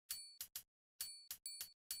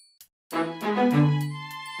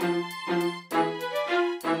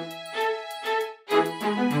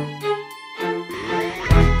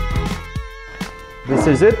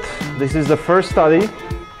this is it. This is the first study.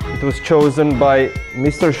 It was chosen by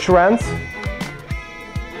Mr. Schranz.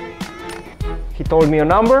 He told me a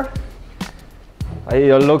number.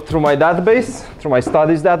 I looked through my database, through my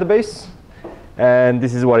studies database, and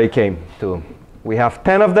this is what I came to. We have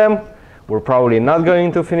 10 of them. We're probably not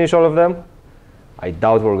going to finish all of them. I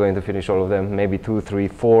doubt we're going to finish all of them, maybe 2, 3,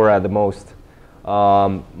 4 at the most.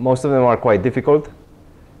 Most of them are quite difficult.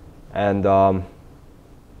 And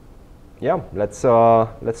yeah, let's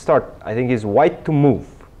start. I think it's white to move,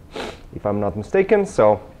 if I'm not mistaken.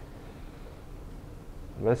 So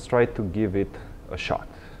let's try to give it a shot.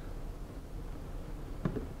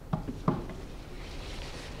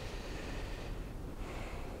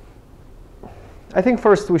 I think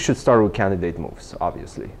first we should start with candidate moves,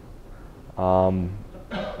 obviously. The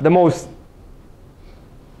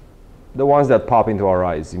ones that pop into our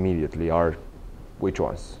eyes immediately are which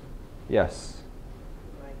ones? Yes.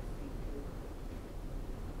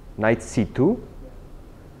 Knight C2.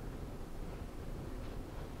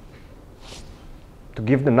 To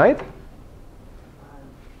give the knight?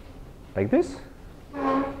 Like this?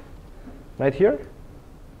 Knight here?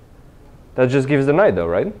 That just gives the knight though,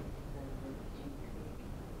 right?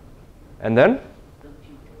 And then?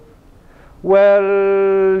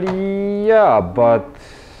 Well, yeah, but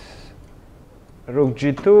rook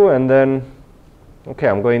g2 and then, okay,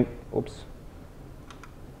 I'm going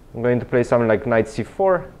to play something like knight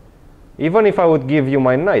c4. Even if I would give you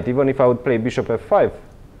my knight, even if I would play bishop f5,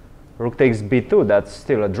 rook takes b2, that's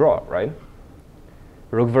still a draw, right?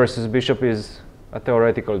 Rook versus bishop is a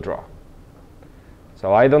theoretical draw.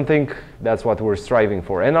 So I don't think that's what we're striving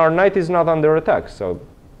for. And our knight is not under attack, so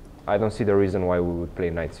I don't see the reason why we would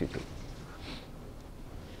play knight c2.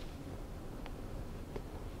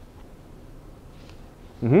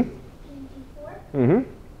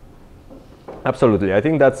 Absolutely. I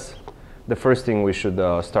think that's the first thing we should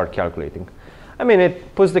start calculating. I mean,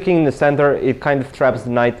 it puts the king in the center. It kind of traps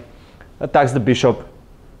the knight, attacks the bishop.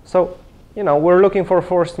 So, you know, we're looking for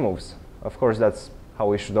forced moves. Of course, that's how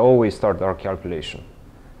we should always start our calculation,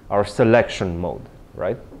 our selection mode,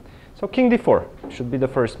 right? So king d4 should be the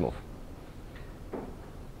first move.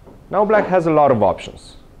 Now black has a lot of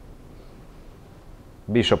options.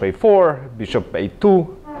 Bishop a4, bishop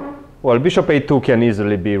a2. Well, bishop a2 can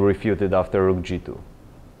easily be refuted after rook g2.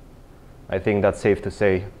 I think that's safe to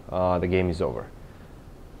say the game is over.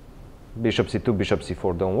 Bishop c2, bishop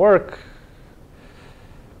c4 don't work.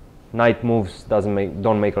 Knight moves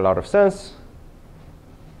don't make a lot of sense.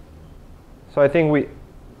 So I think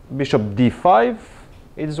bishop d5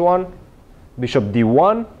 is one. Bishop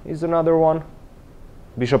d1 is another one.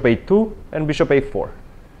 Bishop a2 and bishop a4.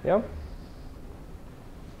 Yeah.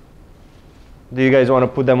 Do you guys want to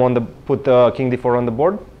put king d4 on the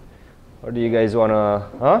board, or do you guys want to?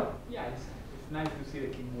 Huh? Yeah, it's nice to see the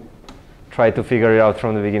king move. Try to figure it out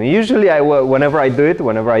from the beginning. Usually, whenever I do it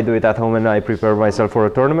at home and I prepare myself for a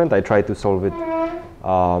tournament, I try to solve it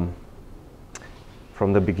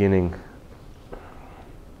from the beginning.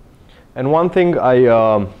 And one thing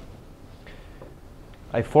I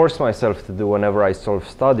force myself to do whenever I solve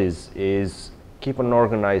studies is keep an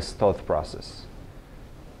organized thought process.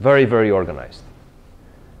 Very, very organized.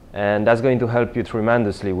 And that's going to help you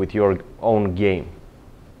tremendously with your own game,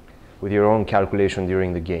 with your own calculation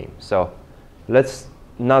during the game. So let's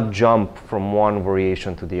not jump from one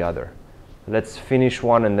variation to the other. Let's finish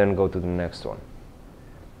one and then go to the next one.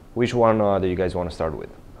 Which one do you guys want to start with?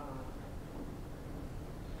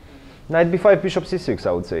 Knight b5, bishop c6,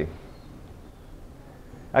 I would say.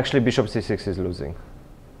 Actually, bishop c6 is losing.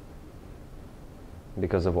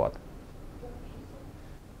 Because of what?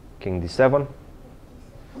 King d7.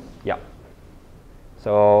 Yeah.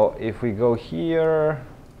 So if we go here,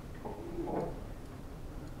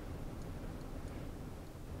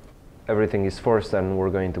 everything is forced and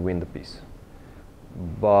we're going to win the piece.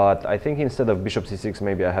 But I think instead of bishop c6,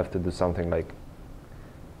 maybe I have to do something like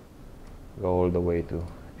go all the way to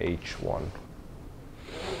h1.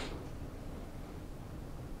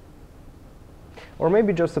 Or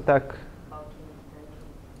maybe just attack.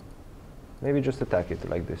 Maybe just attack it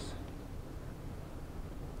like this.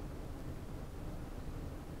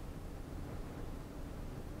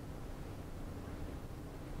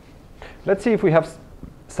 Let's see if we have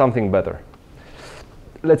something better.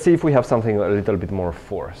 Let's see if we have something a little bit more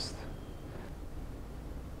forced.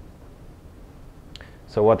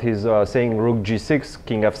 So what he's saying, rook g6,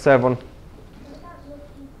 king f7.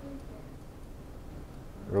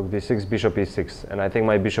 Rook d6, bishop e6. And I think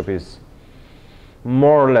my bishop is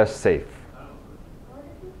more or less safe.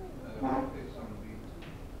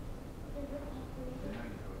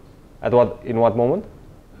 In what moment?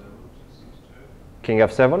 King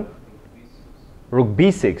f7? Rook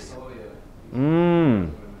b6.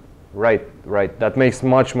 Right, right. That makes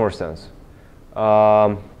much more sense.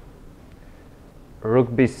 Rook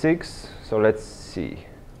b6. So let's see.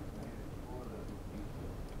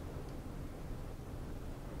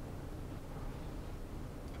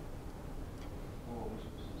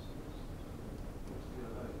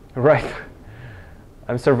 Right.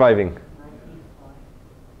 I'm surviving.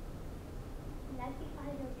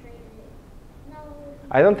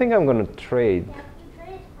 I don't think I'm going to trade.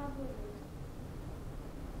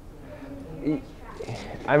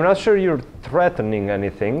 I'm not sure you're threatening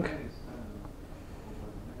anything.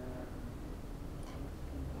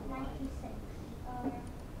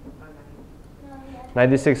 Knight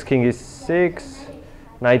d6, king e6,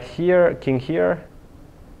 knight here, king here.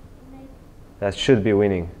 That should be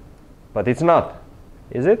winning. But it's not,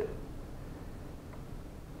 is it?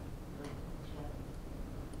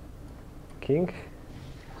 King.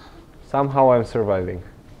 Somehow I'm surviving.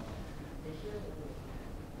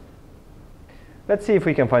 Let's see if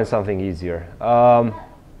we can find something easier.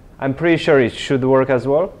 I'm pretty sure it should work as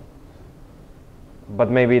well,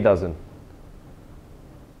 but maybe it doesn't.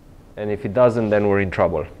 And if it doesn't, then we're in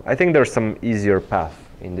trouble. I think there's some easier path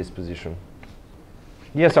in this position.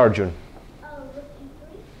 Yes, Arjun.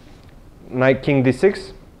 Knight king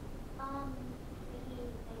d6.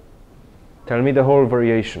 Tell me the whole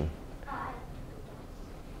variation.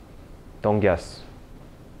 Don't guess.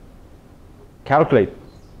 Calculate.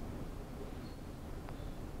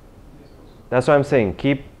 That's what I'm saying.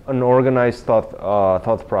 Keep an organized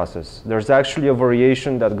thought process. There's actually a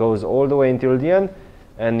variation that goes all the way until the end,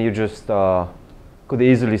 and you just could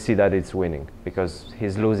easily see that it's winning because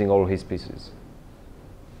he's losing all his pieces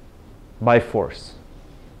by force.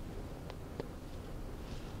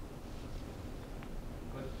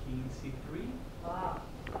 King c3?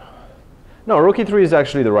 No, rook e3 is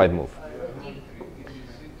actually the right move.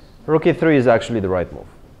 Rook e3 is actually the right move.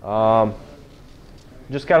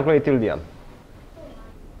 Just calculate till the end.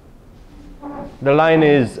 The line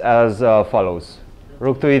is as follows.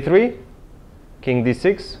 Rook to e3, king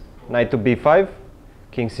d6, knight to b5,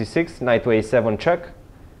 king c6, knight to a7 check,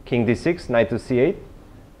 king d6, knight to c8,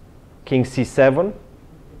 king c7,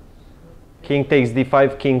 king takes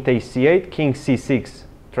d5, king takes c8, king c6,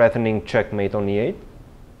 threatening checkmate on e8,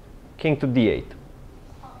 king to d8.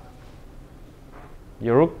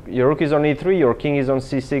 Your rook is on e3, your king is on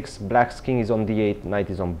c6, black's king is on d8, knight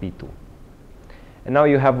is on b2. And now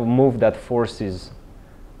you have a move that forces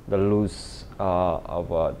the loss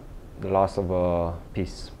of a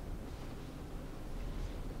piece.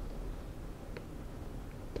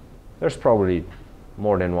 There's probably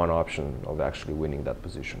more than one option of actually winning that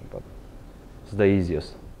position, but it's the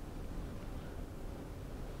easiest.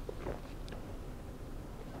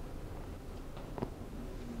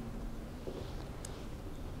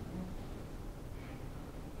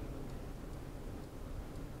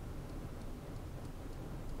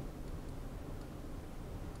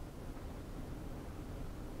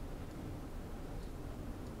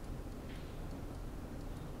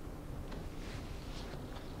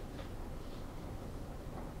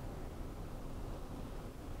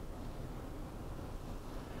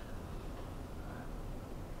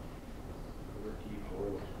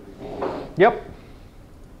 Yep.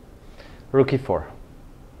 Rook e4.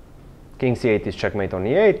 King c8 is checkmate on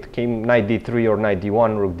e8. King knight d3 or knight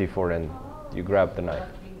d1, rook d4, and you grab the knight.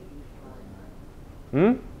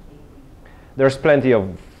 There's plenty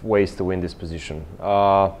of ways to win this position.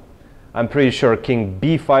 I'm pretty sure king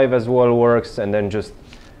b5 as well works, and then just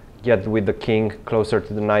get with the king closer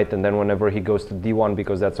to the knight, and then whenever he goes to d1,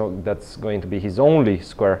 because that's going to be his only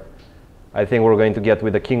square, I think we're going to get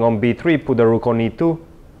with the king on b3, put the rook on e2,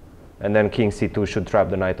 and then king c2 should trap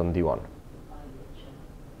the knight on d1.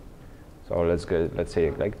 So let's say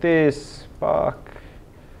it like this. Back.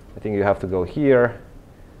 I think you have to go here.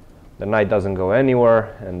 The knight doesn't go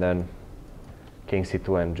anywhere, and then king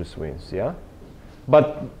c2 and just wins. Yeah,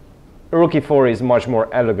 but rook e4 is much more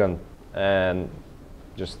elegant and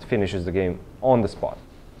just finishes the game on the spot.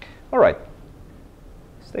 All right,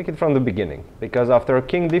 let's take it from the beginning, because after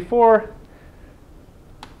king d4,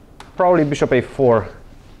 probably bishop a4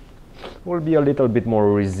 will be a little bit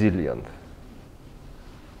more resilient.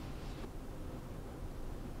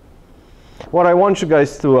 What I want you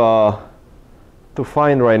guys to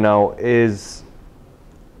find right now is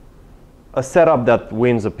a setup that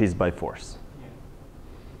wins a piece by force.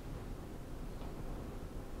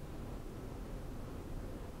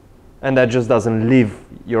 And that just doesn't leave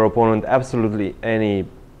your opponent absolutely any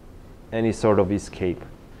sort of escape.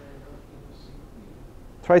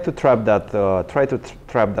 Try to trap that. Try to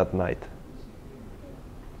trap that knight.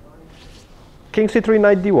 King c3,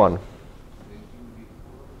 knight d1.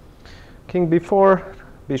 King b4,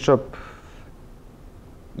 bishop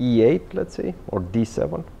e8, let's say, or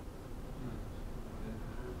d7.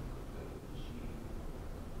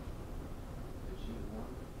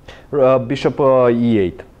 Bishop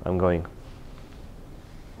e8, I'm going.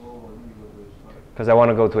 Because I want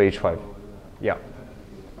to go to h5. Yeah.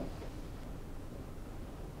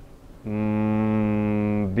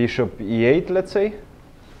 Bishop e8, let's say.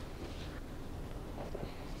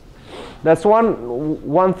 That's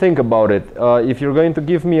one thing about it. If you're going to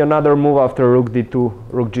give me another move after rook d2,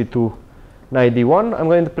 rook g2, knight d1, I'm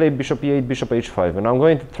going to play bishop e8, bishop h5, and I'm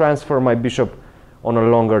going to transfer my bishop on a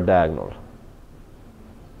longer diagonal.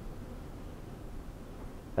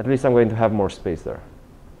 At least I'm going to have more space there.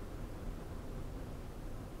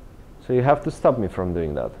 So you have to stop me from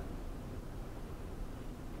doing that.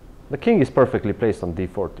 The king is perfectly placed on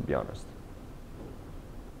d4, to be honest.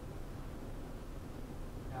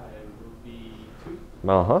 Rook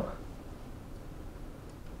b2.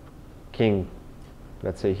 King,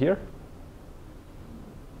 let's say here.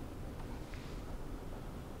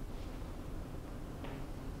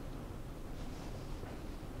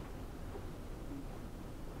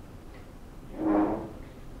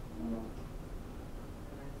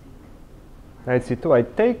 Knight c2, I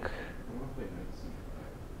take.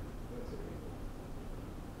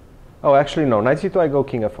 Oh, actually, no. Knight c2, I go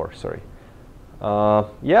king f4, sorry.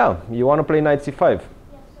 Yeah, you want to play knight c5? Yeah,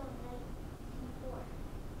 so knight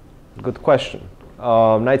c4. Good question.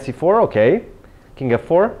 Knight c4, okay. King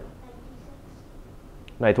f4.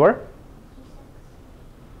 Knight d6. Knight where?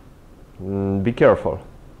 d6. Be careful.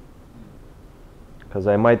 Because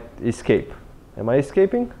I might escape. Am I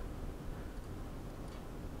escaping? Knight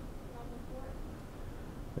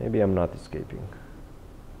e4. Maybe I'm not escaping.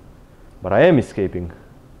 But I am escaping.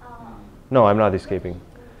 No, I'm not escaping.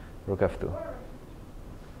 Rook f2.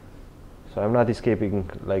 So I'm not escaping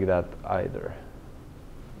like that either.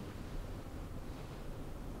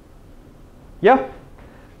 Yeah,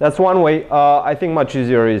 that's one way. I think much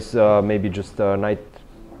easier is maybe just knight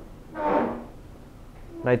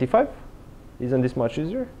e5. Isn't this much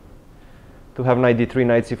easier? To have knight d3,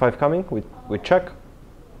 knight c5 coming with check.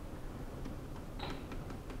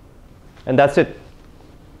 And that's it.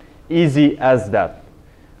 Easy as that.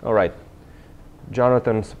 All right.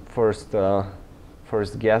 Jonathan's first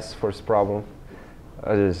guess, first problem,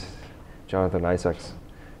 is Jonathan Isaacs,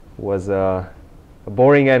 was a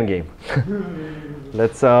boring endgame.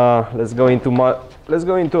 Let's go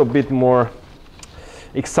into a bit more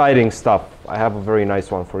exciting stuff. I have a very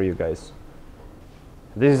nice one for you guys.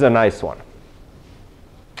 This is a nice one.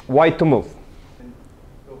 White to move.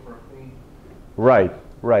 Go for a queen.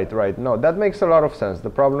 Right. No, that makes a lot of sense. The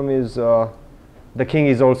problem is the king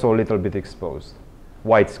is also a little bit exposed.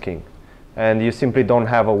 White's king. And you simply don't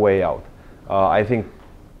have a way out. I think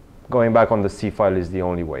going back on the c file is the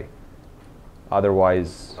only way.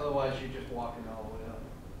 Otherwise, Otherwise, you're just walking all the way up.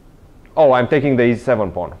 oh, I'm taking the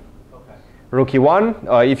e7 pawn. Okay. Rook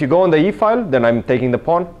e1. If you go on the e file, then I'm taking the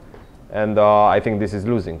pawn. And I think this is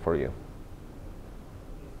losing for you.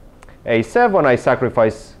 a7, I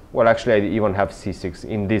sacrifice. Well, actually, I even have c6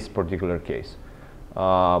 in this particular case.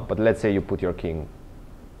 But let's say you put your king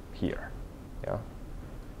here. Yeah.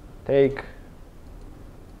 Take.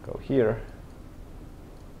 Go here.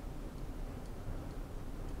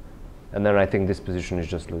 And then I think this position is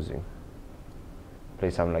just losing.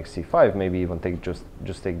 Play something like c5, maybe even take just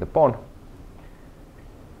take the pawn.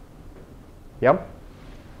 Yeah.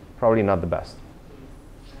 Probably not the best.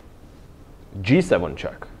 g7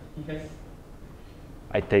 check. Yes.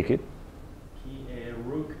 I take it.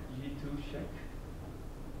 Rook g2 check.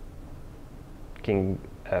 King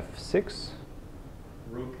f6.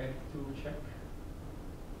 Rook f2 check.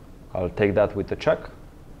 I'll take that with the check.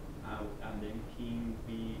 And then king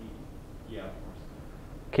b. Yeah, of course.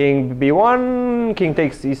 King b1. King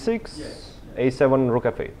takes e6. Yes. a7. Rook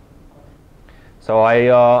f8. So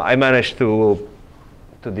I managed to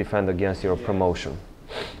defend against your promotion.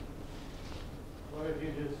 What if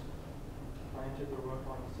you just planted the rook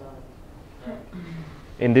on the side?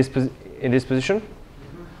 In this position.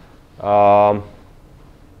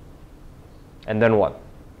 And then what?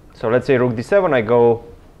 So let's say rook d7. I go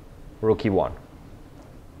rook e1.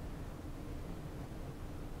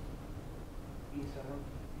 E7.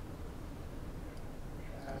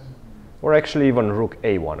 Or actually even rook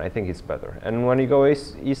a1. I think it's better. And when you go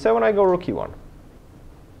e7, I go rook e1.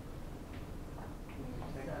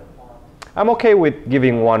 Take the pawn. I'm okay with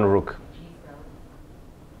giving one rook.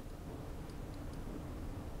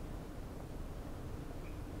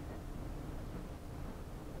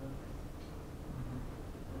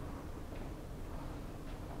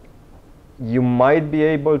 You might be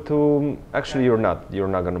able to. Actually, you're not. You're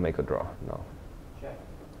not going to make a draw. No. Check.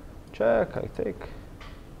 Check. I take.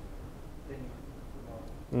 Then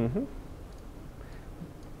you Mm-hmm.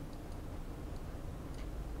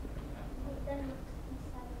 Wait, then rook e7 is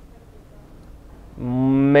like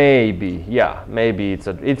Maybe. Yeah. Maybe it's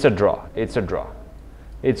a draw. It's a draw.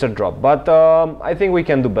 It's a draw. But I think we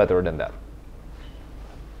can do better than that.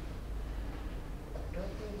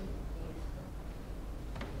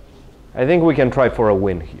 I think we can try for a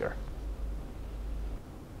win here.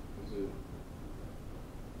 Is it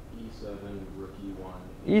E7, rook E1,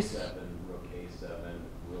 E7, E7, rook A7,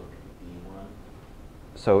 rook D1?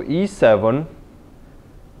 So E7,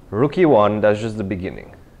 rook E1, that's just the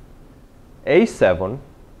beginning. A7,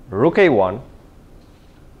 rook A1,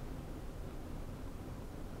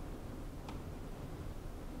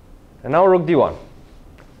 and now rook D1.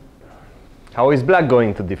 How is black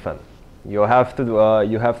going to defend? You have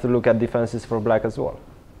to look at defenses for black as well.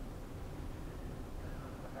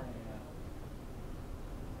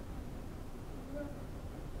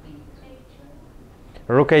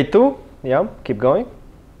 rook h2. Rook A2, yeah, keep going.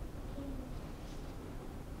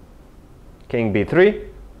 King B3.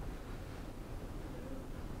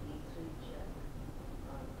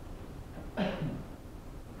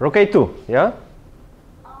 Rook A2, yeah?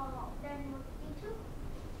 Then rook e2.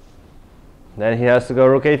 Then he has to go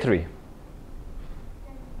rook A3. Then king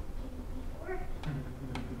b4.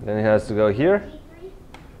 Then he has to go here. b3.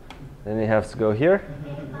 Then he has to go here. a5. I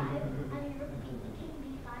mean rook king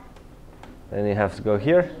b5. Then he has to go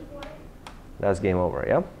here. b4. That's game over,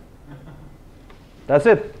 yeah? That's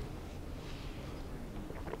it.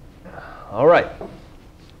 All right.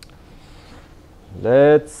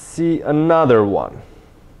 Let's see another one.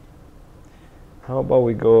 How about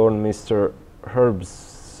we go on Mr.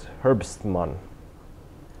 Herbstman?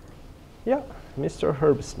 Yeah, Mr.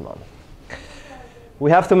 Herbstman.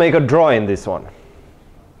 We have to make a draw in this one.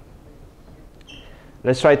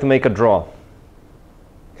 Let's try to make a draw.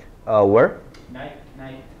 Where? Knight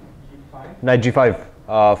g5. Knight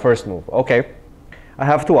g5, first move. Okay. I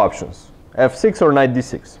have two options, f6 or knight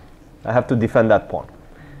d6. I have to defend that pawn.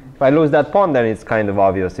 If I lose that pawn, then it's kind of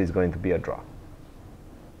obvious it's going to be a draw.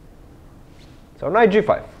 So knight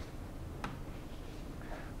g5.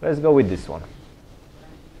 Let's go with this one.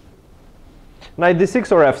 Knight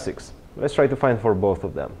d6 or f6. Let's try to find for both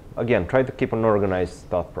of them. Again, try to keep an organized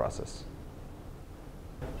thought process.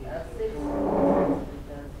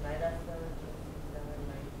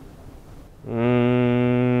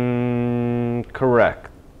 Correct.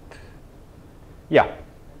 Yeah.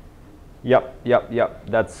 Yep.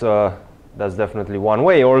 That's definitely one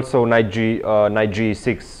way. Also, knight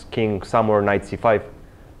g6, king somewhere, knight c5,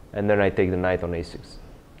 and then I take the knight on a6.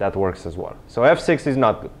 That works as well. So f6 is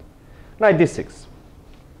not good. Knight d6.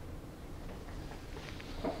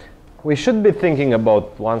 We should be thinking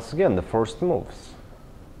about, once again, the first moves.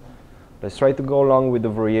 Let's try to go along with the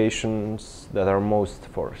variations that are most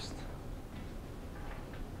forced.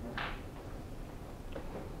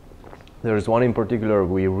 There's one in particular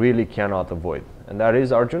we really cannot avoid, and that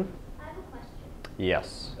is Arjun? I have a question.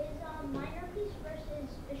 Yes. Is minor piece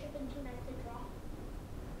versus bishop and 2 knights a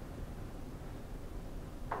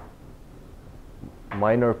draw?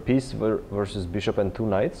 Minor piece versus bishop and 2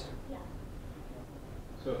 knights? Yeah.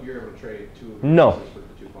 So if you're able to trade two of No. your pieces with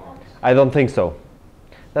the two pawns. I don't think so.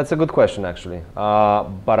 That's a good question, actually,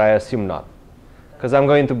 but I assume not, because I'm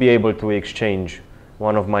going to be able to exchange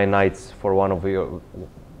one of my knights for one of your,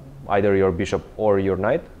 either your bishop or your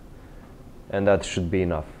knight, and that should be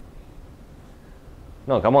enough.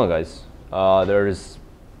 No, come on, guys. There's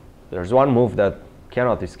one move that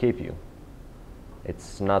cannot escape you.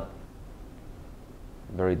 It's not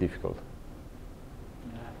very difficult.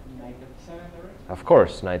 Knight f7, correct? Of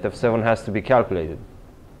course, knight f7 has to be calculated.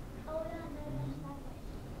 Oh, yeah, no, that's not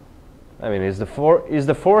right. I mean, it's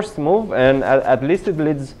the forced move, and at least it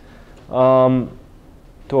leads to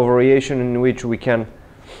a variation in which we can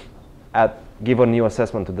give a new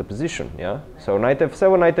assessment to the position. Yeah. So knight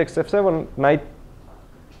f7, knight takes f7, knight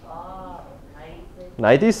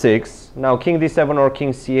e6. Now king d7 or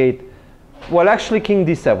king c8. Well, actually, king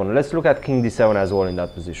d7. Let's look at king d7 as well in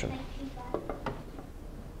that position. Knight c5.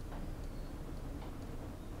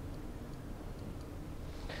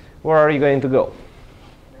 Where are you going to go?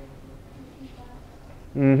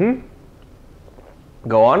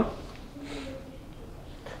 Go on.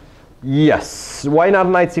 Yes. Why not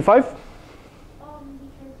knight c5? Because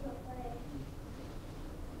he'll play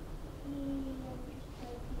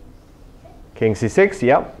King c6,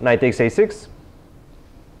 yeah. Knight takes a6.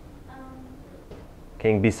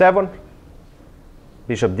 King b7.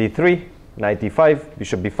 Bishop d3. Knight e5.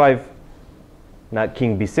 Bishop b5. not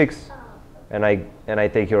king b6, and I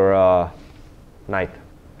take your knight.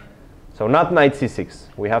 So not knight c6.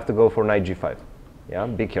 We have to go for knight g5. Yeah,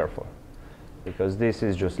 be careful, because this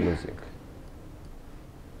is just losing.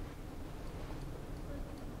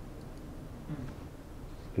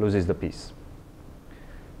 Loses the piece.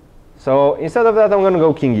 So instead of that, I'm going to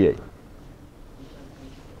go king e8.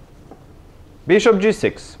 Bishop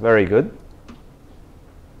g6, very good.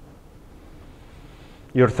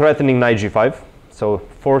 You're threatening knight g5, so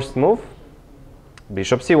forced move.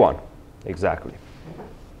 Bishop c1, exactly.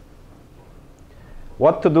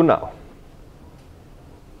 What to do now?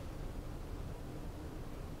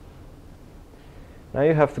 Now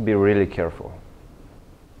you have to be really careful.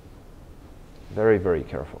 Very, very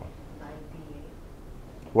careful.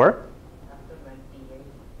 Where?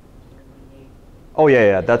 Oh,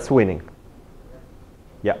 yeah, that's winning.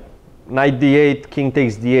 Yeah. Knight d8, king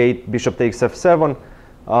takes d8, bishop takes f7.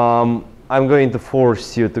 I'm going to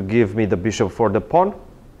force you to give me the bishop for the pawn.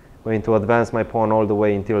 I'm going to advance my pawn all the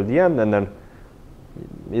way until the end, and then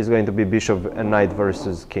it's going to be bishop and knight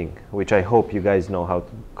versus king, which I hope you guys know how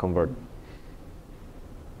to convert.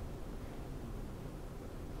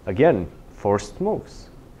 Again, forced moves.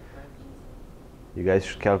 You guys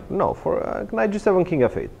should calculate. No, for knight g7, king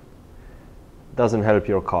f8. Doesn't help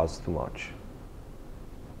your cause too much.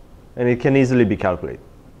 And it can easily be calculated.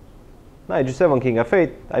 Knight g7, king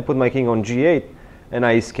f8. I put my king on g8, and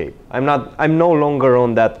I escape. I'm no longer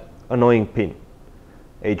on that annoying pin,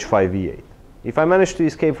 h5, e8. If I manage to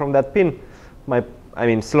escape from that pin,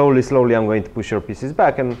 slowly I'm going to push your pieces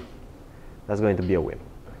back, and that's going to be a win.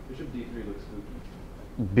 Bishop d3 looks spooky.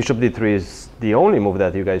 Bishop d3 is the only move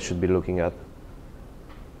that you guys should be looking at.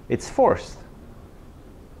 It's forced.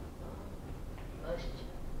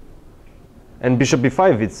 And bishop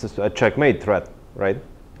b5, it's a checkmate threat, right?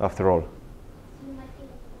 After all.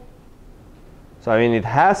 So it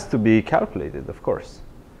has to be calculated, of course.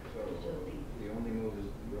 So the only move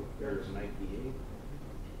is there's knight d8.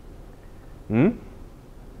 Hmm?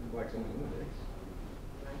 Black's only move is.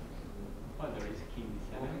 Oh, there is king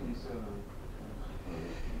d7.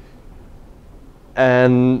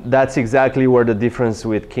 And that's exactly where the difference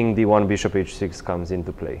with king d1, bishop h6 comes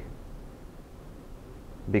into play.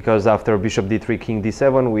 Because after bishop d3, king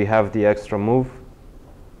d7, we have the extra move.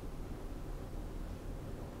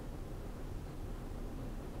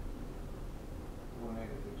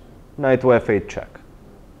 Knight to f8 check.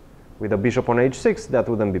 With a bishop on h6, that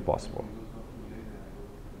wouldn't be possible.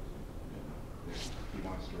 He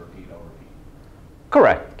wants to repeat, I'll repeat.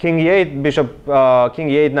 Correct. King e8, bishop, king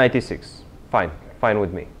e8, knight e6. Fine. Fine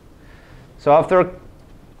with me. So after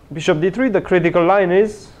bishop d3, the critical line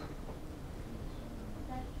is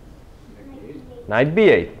knight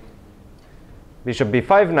b8. Bishop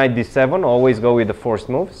b5, knight d7. Always go with the forced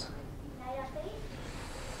moves.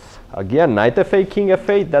 Again, knight f8, king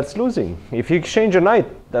f8, that's losing. If you exchange a knight,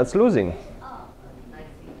 that's losing.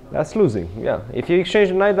 That's losing, yeah. If you exchange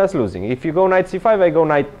a knight, that's losing. If you go knight c5, I go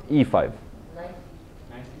knight e5. Knight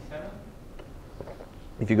c7?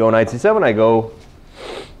 If you go knight c7, I go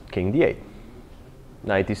king d8.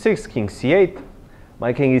 Knight e6, king c8.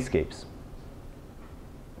 My king escapes.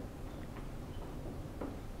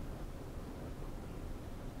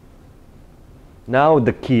 Now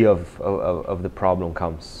the key of the problem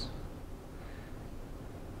comes.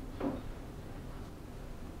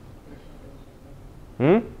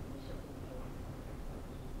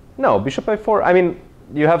 No, bishop a4.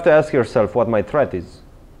 You have to ask yourself what my threat is.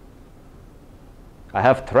 I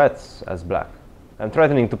have threats as black. I'm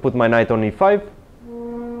threatening to put my knight on e5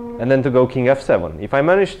 and then to go king f7. If I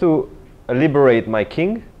manage to liberate my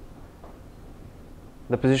king,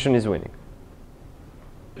 the position is winning.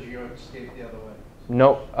 You escape the other way.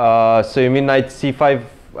 No. So you mean knight c5?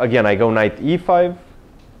 Again, I go knight e5,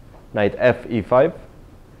 knight f e5.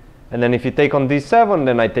 And then if you take on d7,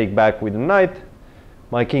 then I take back with the knight.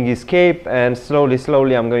 My king escape, and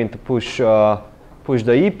slowly I'm going to push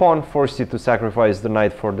the e-pawn, force you to sacrifice the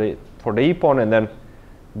knight for the e-pawn, and then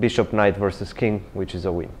bishop knight versus king, which is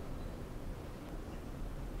a win.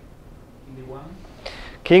 King d1?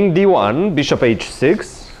 King d1, bishop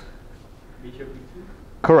h6. Bishop e2?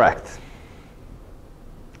 Correct.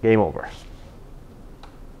 Game over. If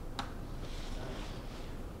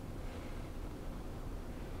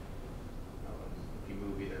you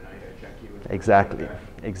move either knight, I check you. Exactly.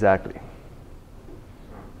 Exactly.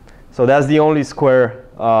 So that's the only square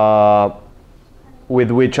from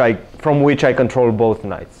which I control both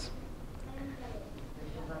knights.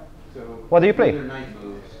 So What do you play? Either knight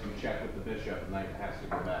moves, you check with the bishop, knight has to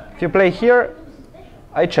go back. If you play here,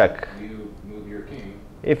 I check. You move your king.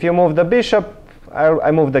 If you move the bishop,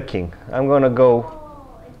 I move the king. I'm gonna go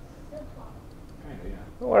Oh, it's this one. Kinda,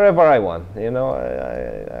 yeah. wherever I want. You know,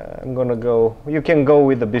 I'm gonna go. You can go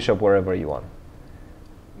with the bishop wherever you want.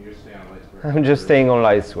 You just stay on light square. I'm just staying on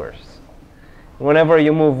light squares. Whenever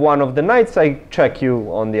you move one of the knights, I check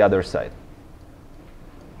you on the other side.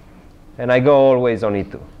 And I go always on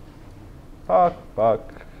e2. Fuck, fuck.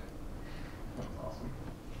 That's awesome.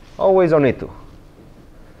 Always on e2.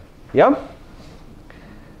 Yeah? Yeah.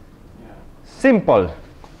 Simple.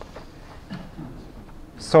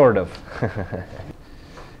 Sort of.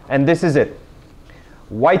 And this is it.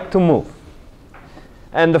 White to move.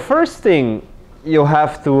 And the first thing you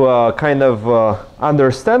have to kind of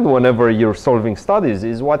understand whenever you're solving studies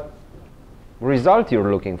is what result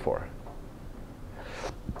you're looking for.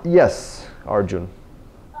 Yes, Arjun.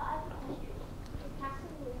 I have a question. Is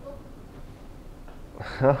castle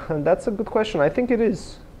legal? That's a good question. I think it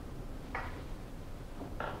is.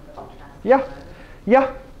 Yeah,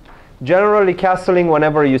 yeah. Generally, castling,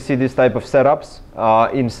 whenever you see this type of setups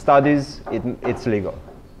in studies, it's legal.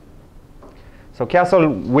 So castle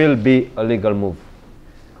will be a legal move.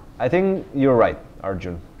 I think you're right,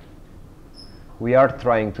 Arjun. We are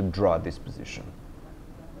trying to draw this position.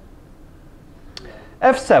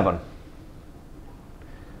 f7.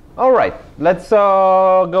 All right, let's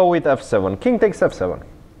go with f7. King takes f7.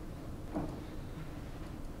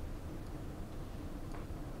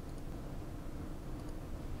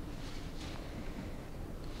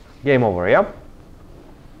 Game over, yeah?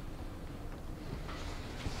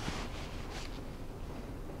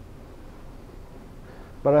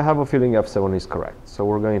 But I have a feeling f7 is correct, so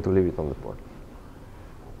we're going to leave it on the board.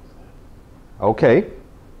 Okay,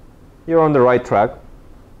 you're on the right track.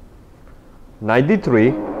 Knight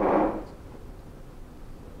d3,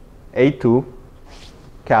 a2,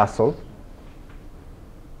 castle,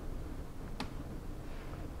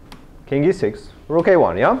 king e6, rook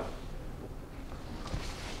a1, yeah?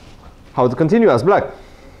 How to continue as black?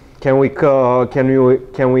 Can we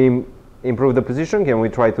improve the position? Can we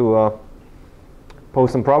try to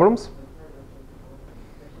pose some problems?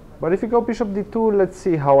 But if you go bishop d2, let's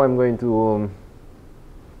see how I'm going to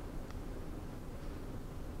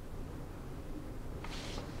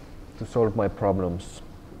solve my problems.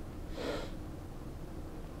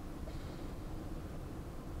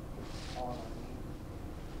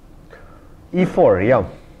 e4, yeah.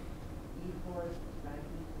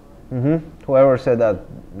 Whoever said that,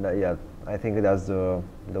 yeah, I think that's the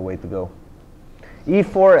way to go.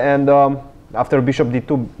 e4 and after bishop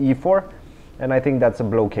d2, e4, and I think that's a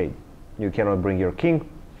blockade. You cannot bring your king,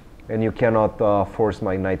 and you cannot force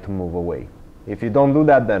my knight to move away. If you don't do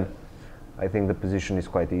that, then I think the position is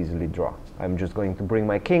quite easily drawn. I'm just going to bring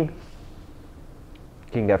my king,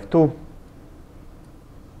 king f2,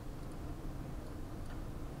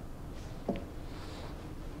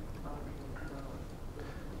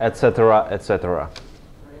 etc., etc.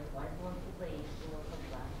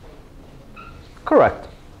 Correct.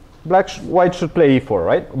 White should play e4,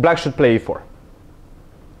 right? Black should play e4.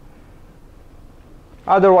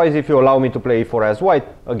 Otherwise, if you allow me to play e4 as white,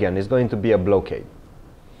 again, it's going to be a blockade.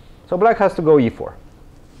 So black has to go e4.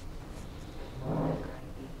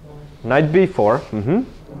 Knight b4.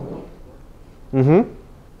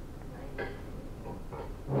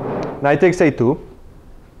 Knight takes a2.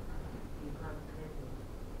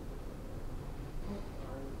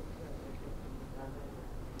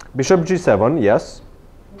 Bishop g7, yes.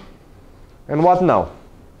 And what now?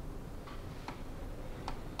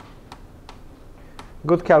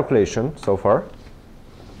 Good calculation so far.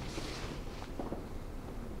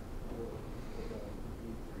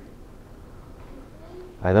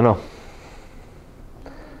 I don't know.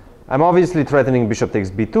 I'm obviously threatening bishop takes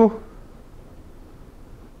b2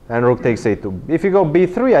 and rook takes a2. If you go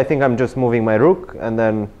b3, I think I'm just moving my rook, and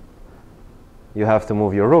then you have to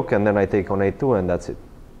move your rook, and then I take on a2, and that's it.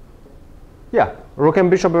 Yeah, rook and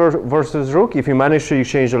bishop versus rook. If you manage to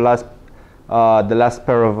exchange the last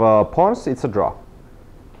pair of pawns, it's a draw.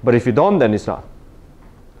 But if you don't, then it's not.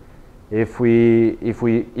 If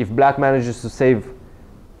black manages to save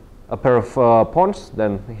a pair of pawns,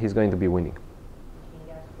 then he's going to be winning.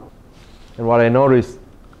 And what I noticed,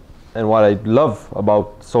 and what I love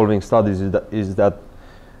about solving studies is that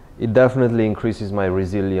it definitely increases my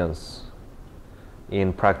resilience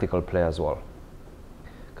in practical play as well.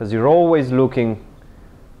 Because you're always looking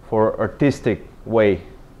for artistic ways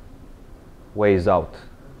out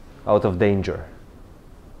of danger.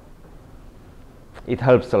 It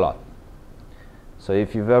helps a lot. So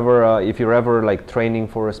if you're ever like training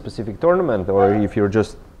for a specific tournament, or if you're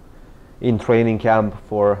just in training camp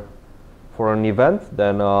for an event,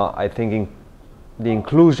 then I think the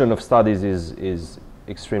inclusion of studies is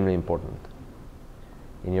extremely important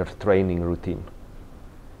in your training routine.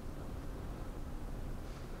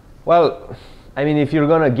 Well, I mean, if you're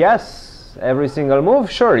going to guess every single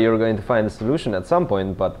move, sure, you're going to find a solution at some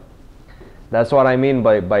point, but that's what I mean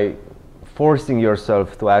by forcing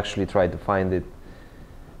yourself to actually try to find it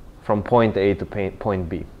from point A to point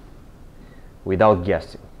B without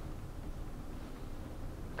guessing.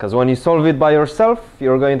 Because when you solve it by yourself,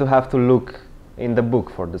 you're going to have to look in the book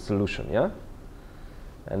for the solution, yeah?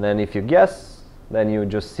 And then if you guess, then you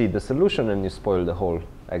just see the solution and you spoil the whole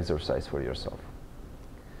exercise for yourself.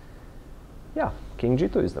 Yeah, king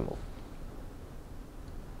g2 is the move.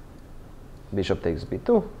 Bishop takes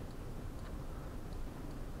b2.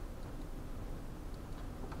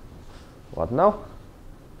 What now?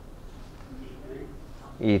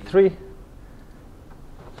 e3.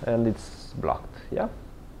 And it's blocked, yeah?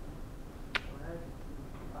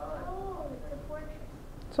 Oh, it's a fortress.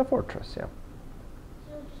 It's a fortress, yeah.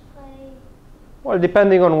 So just play. Well,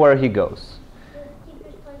 depending on where he goes. So keep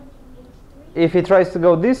just playing king h3. If he tries to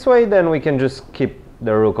go this way, then we can just keep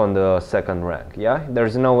the rook on the second rank, yeah?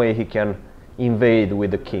 There's no way he can invade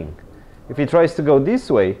with the king. If he tries to go this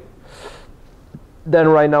way, then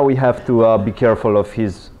right now we have to be careful of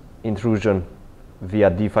his intrusion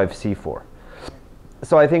via d5, c4.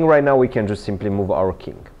 So I think right now we can just simply move our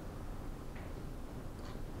king.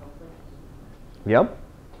 Yeah?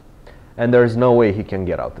 And there's no way he can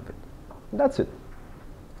get out of it. That's it.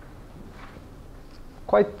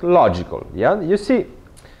 Quite logical, yeah? You see,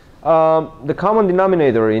 the common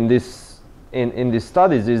denominator in these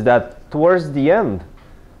studies is that towards the end,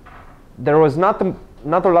 there was not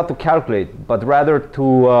a lot to calculate, but rather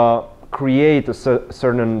to create a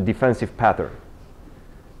certain defensive pattern,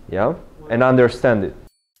 yeah, and understand it.